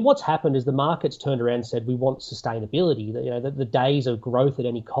 And what's happened is the market's turned around and said, we want sustainability. The days of growth at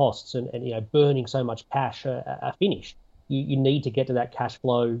any costs and burning so much cash are finished. You need to get to that cash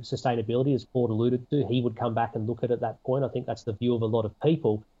flow sustainability, as Claude alluded to. He would come back and look at it at that point. I think that's the view of a lot of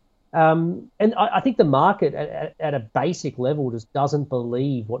people. And I think the market at a basic level just doesn't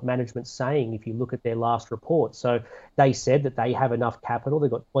believe what management's saying if you look at their last report. So they said that they have enough capital.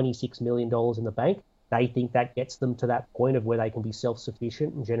 They've got $26 million in the bank. They think that gets them to that point of where they can be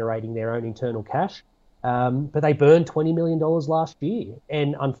self-sufficient and generating their own internal cash. But they burned $20 million last year.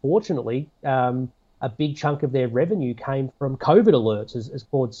 And unfortunately, a big chunk of their revenue came from COVID alerts, as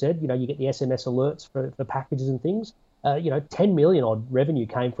Claude said. You get the SMS alerts for packages and things. 10 million odd revenue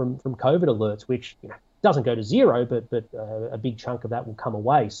came from COVID alerts, which doesn't go to zero, but a big chunk of that will come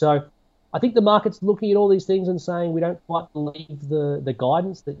away. So I think the market's looking at all these things and saying we don't quite believe the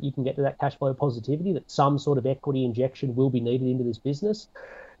guidance that you can get to that cash flow positivity, that some sort of equity injection will be needed into this business.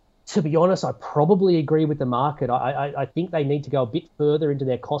 To be honest, I probably agree with the market. I think they need to go a bit further into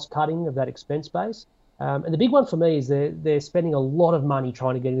their cost cutting of that expense base. And the big one for me is they're spending a lot of money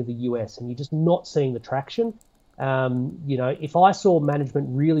trying to get into the US, and you're just not seeing the traction. If I saw management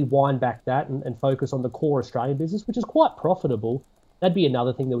really wind back that and focus on the core Australian business, which is quite profitable, that'd be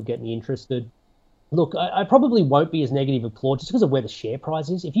another thing that would get me interested. Look, I probably won't be as negative as Claude just because of where the share price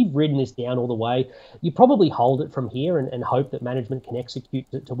is. If you've ridden this down all the way, you probably hold it from here and hope that management can execute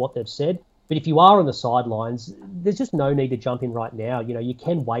to what they've said. But if you are on the sidelines, there's just no need to jump in right now. You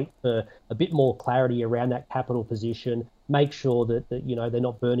can wait for a bit more clarity around that capital position, make sure that they're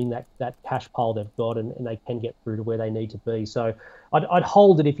not burning that cash pile they've got and they can get through to where they need to be. So I'd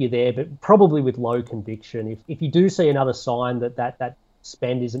hold it if you're there, but probably with low conviction. If you do see another sign that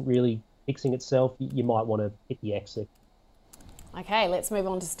spend isn't really fixing itself, you might want to hit the exit. Okay, let's move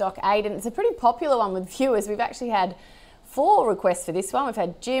on to stock 8, and it's a pretty popular one with viewers. We've actually had 4 requests for this one. We've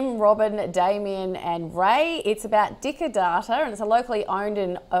had Jim, Robin, Damien and Ray. It's about Dicker Data, and it's a locally owned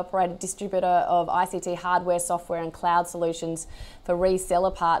and operated distributor of ICT hardware, software and cloud solutions for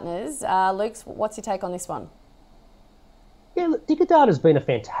reseller partners. Luke, what's your take on this one? Yeah, look, Dicker Data has been a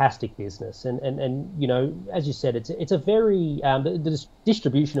fantastic business, and as you said, it's a very the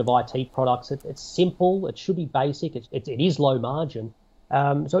distribution of IT products. It's simple. It should be basic. It is low margin,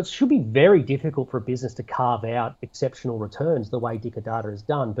 so it should be very difficult for a business to carve out exceptional returns the way Dicker Data has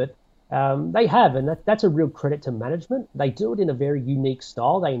done. But they have, and that's a real credit to management. They do it in a very unique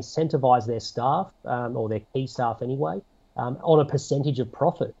style. They incentivize their staff, or their key staff anyway, on a percentage of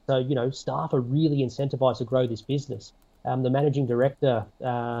profit. So staff are really incentivized to grow this business. The managing director,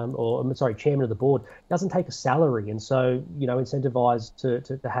 chairman of the board, doesn't take a salary, and so incentivized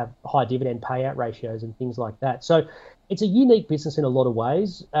to have high dividend payout ratios and things like that. So it's a unique business in a lot of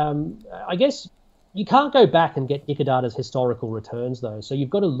ways. I guess you can't go back and get Dicker Data's historical returns though, so you've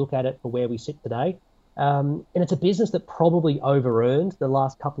got to look at it for where we sit today. And it's a business that probably over-earned the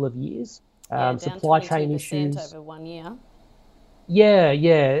last couple of years. Supply chain issues over 1 year. Yeah,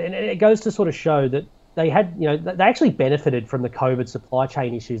 and it goes to sort of show that they had, they actually benefited from the COVID supply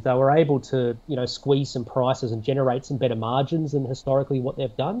chain issues. They were able to, squeeze some prices and generate some better margins than historically what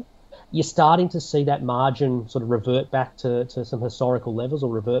they've done. You're starting to see that margin sort of revert back to some historical levels or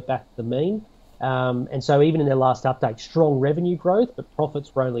revert back to the mean. And so even in their last update, strong revenue growth, but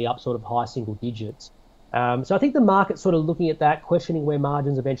profits were only up sort of high single digits. So I think the market's sort of looking at that, questioning where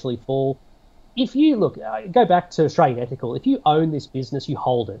margins eventually fall. If you look, go back to Australian Ethical, if you own this business, you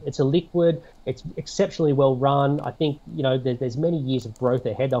hold it. It's a liquid, it's exceptionally well run. I think, there's many years of growth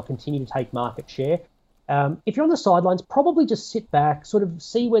ahead. They'll continue to take market share. If you're on the sidelines, probably just sit back, sort of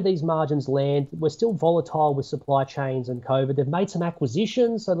see where these margins land. We're still volatile with supply chains and COVID. They've made some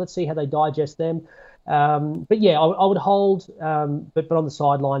acquisitions, so let's see how they digest them. But yeah, I would hold, but on the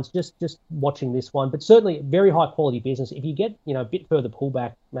sidelines, just watching this one. But certainly very high quality business. If you get, a bit further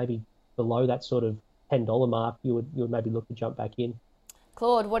pullback, maybe below that sort of $10 mark, you would maybe look to jump back in.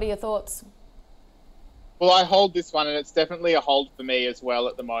 Claude, what are your thoughts? Well, I hold this one, and it's definitely a hold for me as well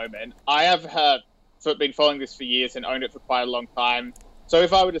at the moment. I have been following this for years and owned it for quite a long time. So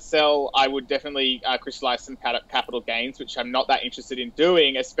if I were to sell, I would definitely crystallize some capital gains, which I'm not that interested in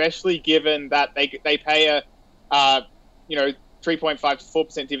doing, especially given that they pay a 3.5 to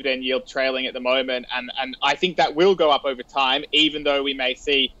 4% dividend yield trailing at the moment, and I think that will go up over time, even though we may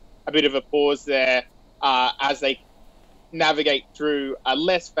see a bit of a pause there as they navigate through a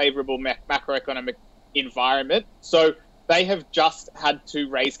less favourable macroeconomic environment. So they have just had to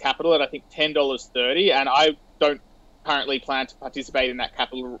raise capital at, I think, $10.30, and I don't currently plan to participate in that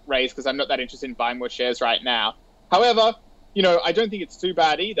capital raise because I'm not that interested in buying more shares right now. However, I don't think it's too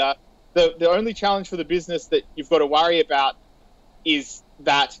bad either. The only challenge for the business that you've got to worry about is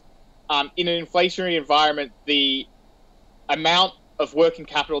that in an inflationary environment, the amount of working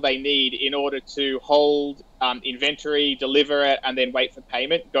capital they need in order to hold inventory, deliver it, and then wait for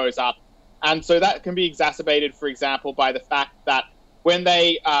payment goes up. And so that can be exacerbated, for example, by the fact that when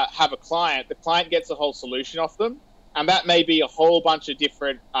they have a client, the client gets a whole solution off them. And that may be a whole bunch of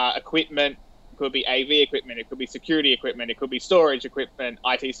different equipment. It could be AV equipment, it could be security equipment, it could be storage equipment,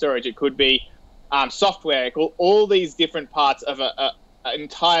 IT storage, it could be software, all these different parts of an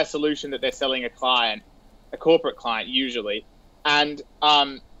entire solution that they're selling a client, a corporate client usually. And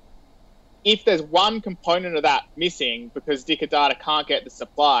if there's one component of that missing because Dicker Data can't get the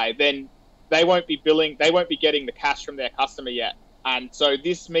supply, then they won't be getting the cash from their customer yet. And so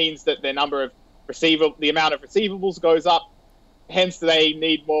this means that the amount of receivables goes up, hence they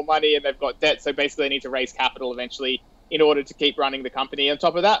need more money and they've got debt. So basically they need to raise capital eventually in order to keep running the company. On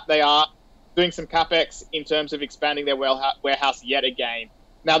top of that, they are doing some capex in terms of expanding their warehouse yet again.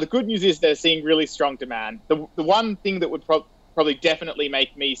 Now, the good news is they're seeing really strong demand. The one thing that would probably definitely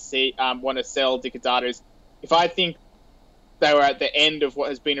make me want to sell Dicker Data is if I think they were at the end of what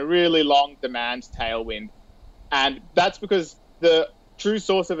has been a really long demand tailwind. And that's because the true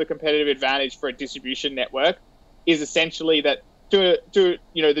source of a competitive advantage for a distribution network is essentially that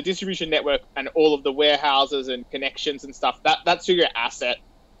the distribution network and all of the warehouses and connections and stuff, that's your asset.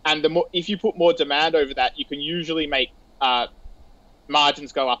 And if you put more demand over that, you can usually make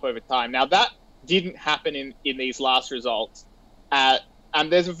margins go up over time. Now, that didn't happen in these last results.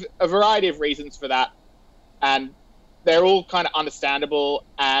 And there's a variety of reasons for that. And they're all kind of understandable.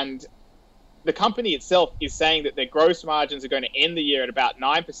 And the company itself is saying that their gross margins are going to end the year at about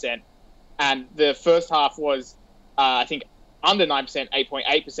 9%. And the first half was, I think, under 9%,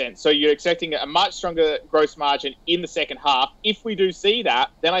 8.8%. So you're expecting a much stronger gross margin in the second half. If we do see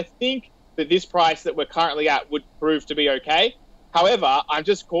that, then I think that this price that we're currently at would prove to be okay. However, I'm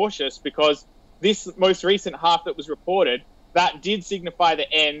just cautious because this most recent half that was reported, that did signify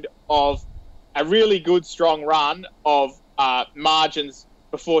the end of a really good, strong run of margins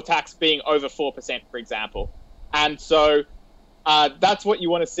before tax being over 4%, for example. And so that's what you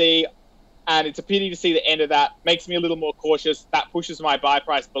want to see. And it's a pity to see the end of that. Makes me a little more cautious. That pushes my buy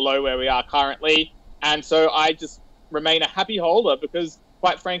price below where we are currently. And so I just remain a happy holder because,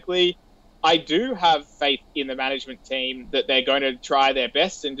 quite frankly, I do have faith in the management team that they're going to try their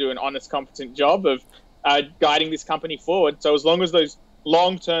best and do an honest, competent job of guiding this company forward. So as long as those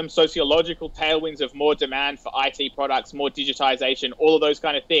long-term sociological tailwinds of more demand for IT products, more digitization, all of those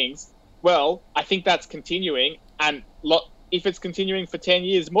kind of things, well, I think that's continuing. And if it's continuing for 10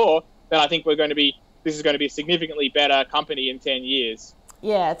 years more, then I think this is going to be a significantly better company in 10 years.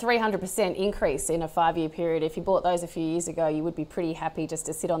 Yeah, 300% increase in a 5-year period. If you bought those a few years ago, you would be pretty happy just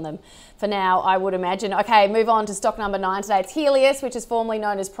to sit on them for now, I would imagine. Okay, move on to stock number 9 today. It's Healius, which is formerly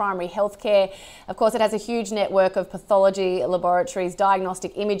known as Primary Healthcare. Of course, it has a huge network of pathology laboratories,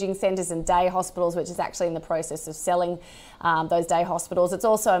 diagnostic imaging centres and day hospitals, which is actually in the process of selling those day hospitals. It's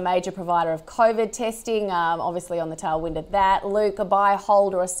also a major provider of COVID testing, obviously on the tailwind of that. Luke, a buy,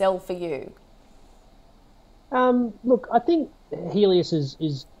 hold or a sell for you? Look, I think Healius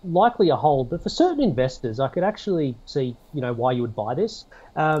is likely a hold, but for certain investors, I could actually see, why you would buy this.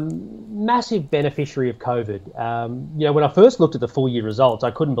 Massive beneficiary of COVID. When I first looked at the full year results,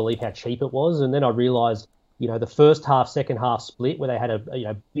 I couldn't believe how cheap it was, and then I realised, the first half, second half split where they had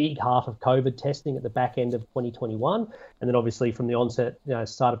a big half of COVID testing at the back end of 2021, and then obviously from the onset,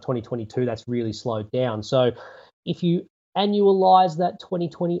 start of 2022, that's really slowed down. So if you annualize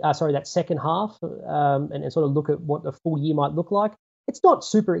that second half and sort of look at what the full year might look like, it's not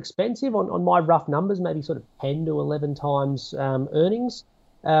super expensive on my rough numbers, maybe sort of 10 to 11 times earnings.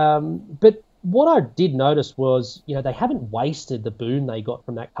 But what I did notice was, they haven't wasted the boon they got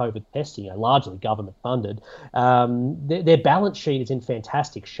from that COVID testing, largely government funded. Their balance sheet is in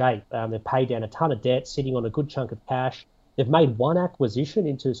fantastic shape. They've paid down a ton of debt, sitting on a good chunk of cash. They've made one acquisition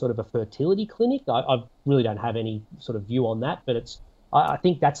into sort of a fertility clinic. I really don't have any sort of view on that, but I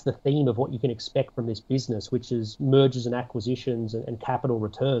think that's the theme of what you can expect from this business, which is mergers and acquisitions and capital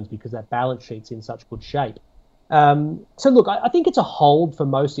returns, because that balance sheet's in such good shape. So look, I think it's a hold for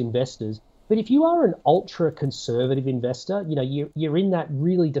most investors. But if you are an ultra conservative investor, you're in that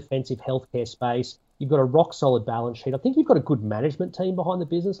really defensive healthcare space. You've got a rock solid balance sheet. I think you've got a good management team behind the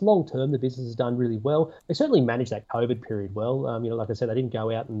business. Long term, the business has done really well. They certainly managed that COVID period well. Like I said, they didn't go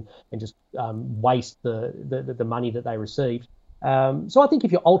out and just waste the money that they received. So I think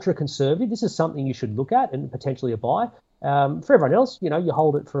if you're ultra conservative, this is something you should look at and potentially a buy. For everyone else, you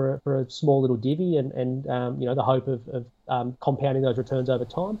hold it for a small little divvy and the hope of compounding those returns over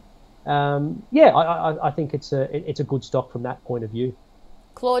time. I think it's a good stock from that point of view.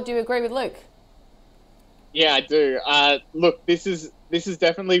 Claude, do you agree with Luke? Yeah, I do. Look, this is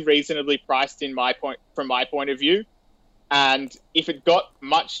definitely reasonably priced from my point of view. And if it got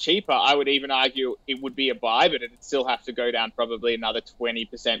much cheaper, I would even argue it would be a buy, but it'd still have to go down probably another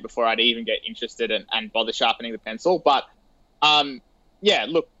 20% before I'd even get interested and bother sharpening the pencil. But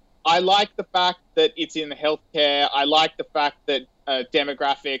look, I like the fact that it's in healthcare. I like the fact that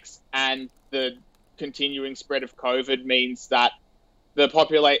demographics and the continuing spread of COVID means that the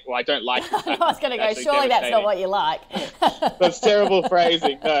population... Well, I don't like... I was going to go, surely that's not what you like. That's terrible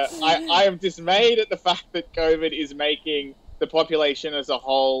phrasing. No, I am dismayed at the fact that COVID is making the population as a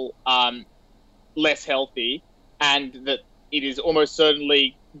whole less healthy, and that it is almost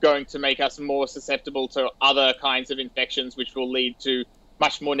certainly going to make us more susceptible to other kinds of infections, which will lead to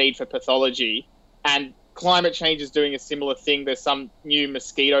much more need for pathology. And climate change is doing a similar thing. There's some new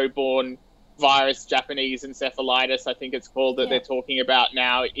mosquito-borne virus, Japanese encephalitis, I think it's called, that they're talking about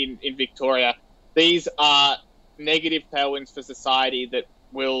now in Victoria. These are negative tailwinds for society that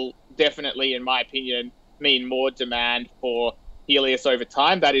will definitely, in my opinion, mean more demand for Helios over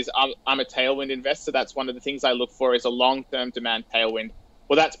time. That is, I'm a tailwind investor. That's one of the things I look for, is a long-term demand tailwind.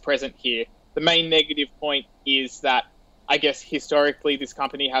 Well, that's present here. The main negative point is that I guess historically this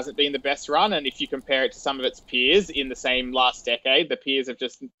company hasn't been the best run, and if you compare it to some of its peers in the same last decade, the peers have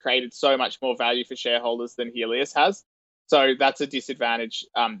just created so much more value for shareholders than Helios has. So that's a disadvantage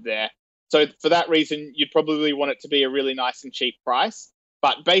there. So for that reason, you'd probably want it to be a really nice and cheap price.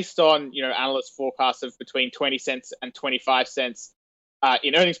 But based on analyst forecasts of between 20 cents and 25 cents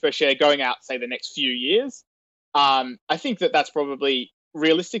in earnings per share going out, say, the next few years, I think that that's probably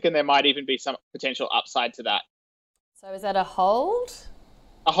realistic, and there might even be some potential upside to that. So is that a hold?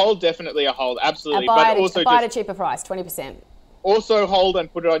 A hold, definitely a hold, absolutely. Buy at a cheaper price, 20%. Also hold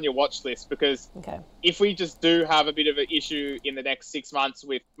and put it on your watch list, because if we just do have a bit of an issue in the next 6 months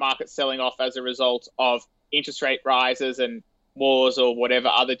with markets selling off as a result of interest rate rises and wars or whatever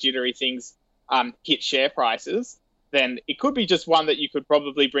other jittery things hit share prices, then it could be just one that you could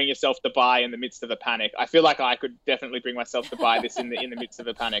probably bring yourself to buy in the midst of a panic. I feel like I could definitely bring myself to buy this in the midst of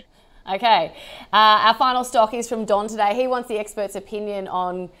a panic. Okay. Our final stock is from Don today. He wants the expert's opinion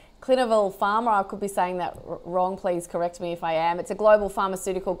on Clinival Pharma. I could be saying that wrong. Please correct me if I am. It's a global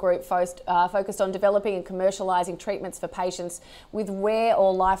pharmaceutical group focused on developing and commercialising treatments for patients with rare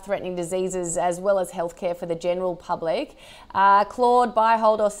or life-threatening diseases, as well as healthcare for the general public. Claude, buy,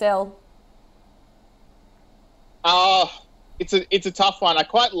 hold or sell? It's a tough one. I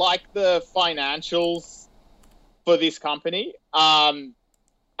quite like the financials for this company.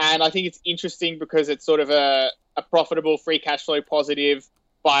 And I think it's interesting because it's sort of a profitable, free cash flow positive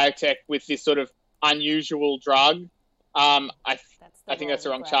biotech with this sort of unusual drug. I think that's the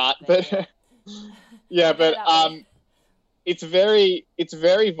wrong chart, but it's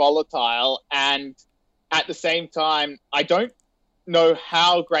very volatile, and at the same time, I don't know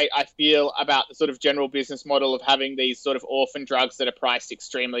how great I feel about the sort of general business model of having these sort of orphan drugs that are priced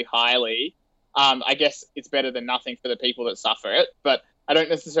extremely highly. I guess it's better than nothing for the people that suffer it, but I don't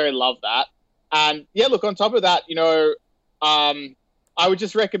necessarily love that. And yeah, look, on top of that, I would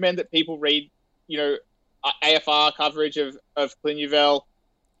just recommend that people read, AFR coverage of Clinuvel,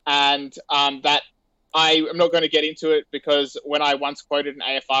 and that I am not going to get into it, because when I once quoted an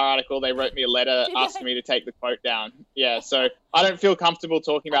AFR article, they wrote me a letter asking me to take the quote down. Yeah, so I don't feel comfortable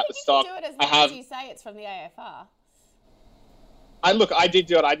talking about the stock. You can do it as long as you say it's from the AFR. I did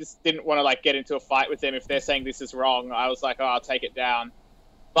do it. I just didn't want to get into a fight with them if they're saying this is wrong. I was like, I'll take it down.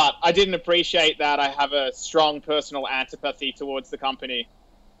 But I didn't appreciate that I have a strong personal antipathy towards the company.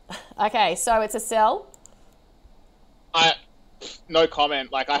 Okay, so it's a sell? No comment.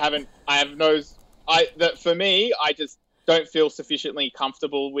 For me, I just don't feel sufficiently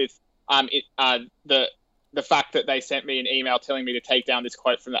comfortable with the fact that they sent me an email telling me to take down this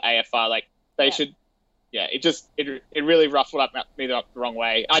quote from the AFR. Should. Yeah, it really ruffled me the wrong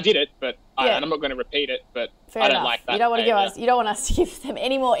way. I did it, but and I'm not going to repeat it. But Fair enough. Like that. You don't want us to give them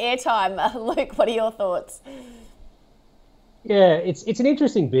any more airtime. Luke, what are your thoughts? Yeah, it's an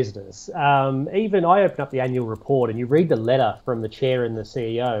interesting business. Even I open up the annual report and you read the letter from the chair and the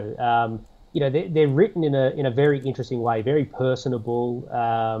CEO. They're written in a very interesting way, very personable.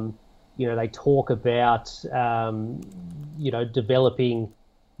 They talk about developing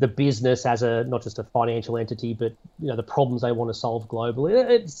the business as not just a financial entity, but the problems they want to solve globally.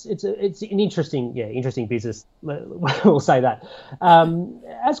 It's an interesting business. We'll say that.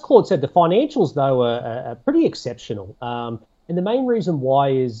 As Claude said, the financials though are pretty exceptional. And the main reason why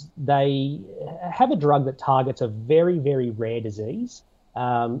is they have a drug that targets a very, very rare disease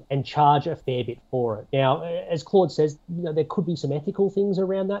and charge a fair bit for it. Now, as Claude says, there could be some ethical things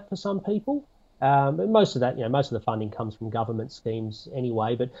around that for some people. But most of that, most of the funding comes from government schemes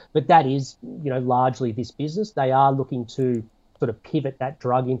anyway. But that is, largely this business. They are looking to sort of pivot that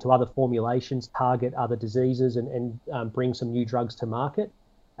drug into other formulations, target other diseases, and bring some new drugs to market.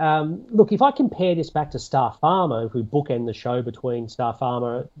 Look, if I compare this back to Star Pharma, who bookend the show between Star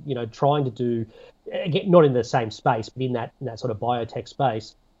Pharma, trying to do, again, not in the same space, but in that sort of biotech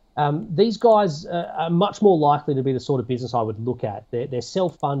space. These guys are much more likely to be the sort of business I would look at. They're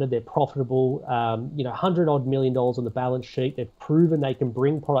self-funded, they're profitable, $100-odd million on the balance sheet. They've proven they can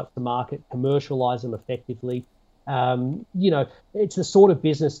bring products to market, commercialize them effectively. It's the sort of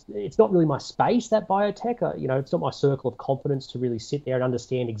business, it's not really my space, that biotech. It's not my circle of competence to really sit there and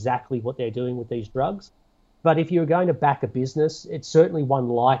understand exactly what they're doing with these drugs. But if you're going to back a business, it's certainly one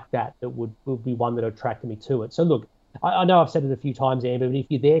like that would be one that attracted me to it. So look, I know I've said it a few times, Amber, but if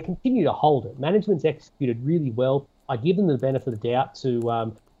you're there, continue to hold it. Management's executed really well. I give them the benefit of the doubt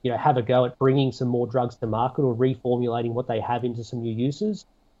to have a go at bringing some more drugs to market or reformulating what they have into some new uses.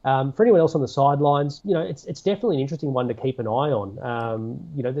 For anyone else on the sidelines, it's definitely an interesting one to keep an eye on.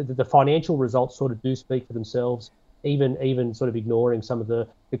 The financial results sort of do speak for themselves, even sort of ignoring some of the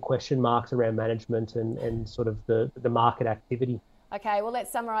question marks around management and sort of the market activity. Okay, well, let's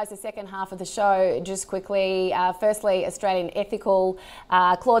summarise the second half of the show just quickly. Firstly, Australian Ethical.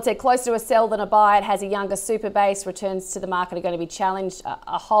 Claude said closer to a sell than a buy. It has a younger super base. Returns to the market are going to be challenged.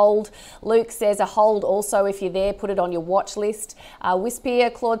 A hold. Luke says a hold also if you're there. Put it on your watch list.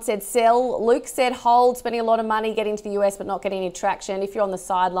 Wispier, Claude said sell. Luke said hold. Spending a lot of money getting to the US but not getting any traction. If you're on the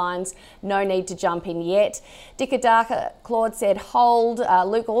sidelines, no need to jump in yet. Dickadaka, Claude said hold.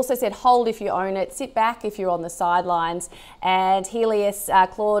 Luke also said hold if you own it. Sit back if you're on the sidelines. And Helios,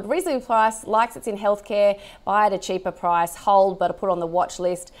 Claude, reasonably priced, likes it's in healthcare, buy at a cheaper price, hold, but put on the watch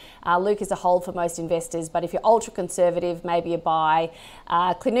list. Luke is a hold for most investors, but if you're ultra conservative, maybe a buy.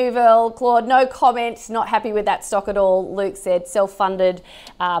 Clinuvel, Claude, no comment, not happy with that stock at all. Luke said self-funded,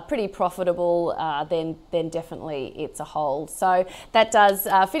 pretty profitable, then definitely it's a hold. So that does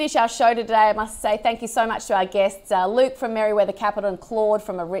finish our show today. I must say thank you so much to our guests, Luke from Merewether Capital and Claude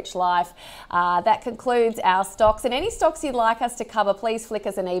from A Rich Life. That concludes our stocks, and any stocks you'd like us to cover, please flick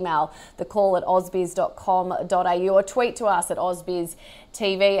us an email, thecall@ausbiz.com.au, or tweet to us at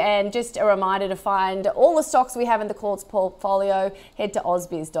AusbizTV. And just a reminder to find all the stocks we have in the Call's portfolio, head to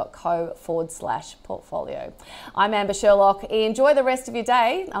ausbiz.co/portfolio. I'm Amber Sherlock. Enjoy the rest of your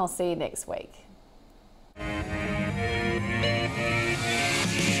day. I'll see you next week.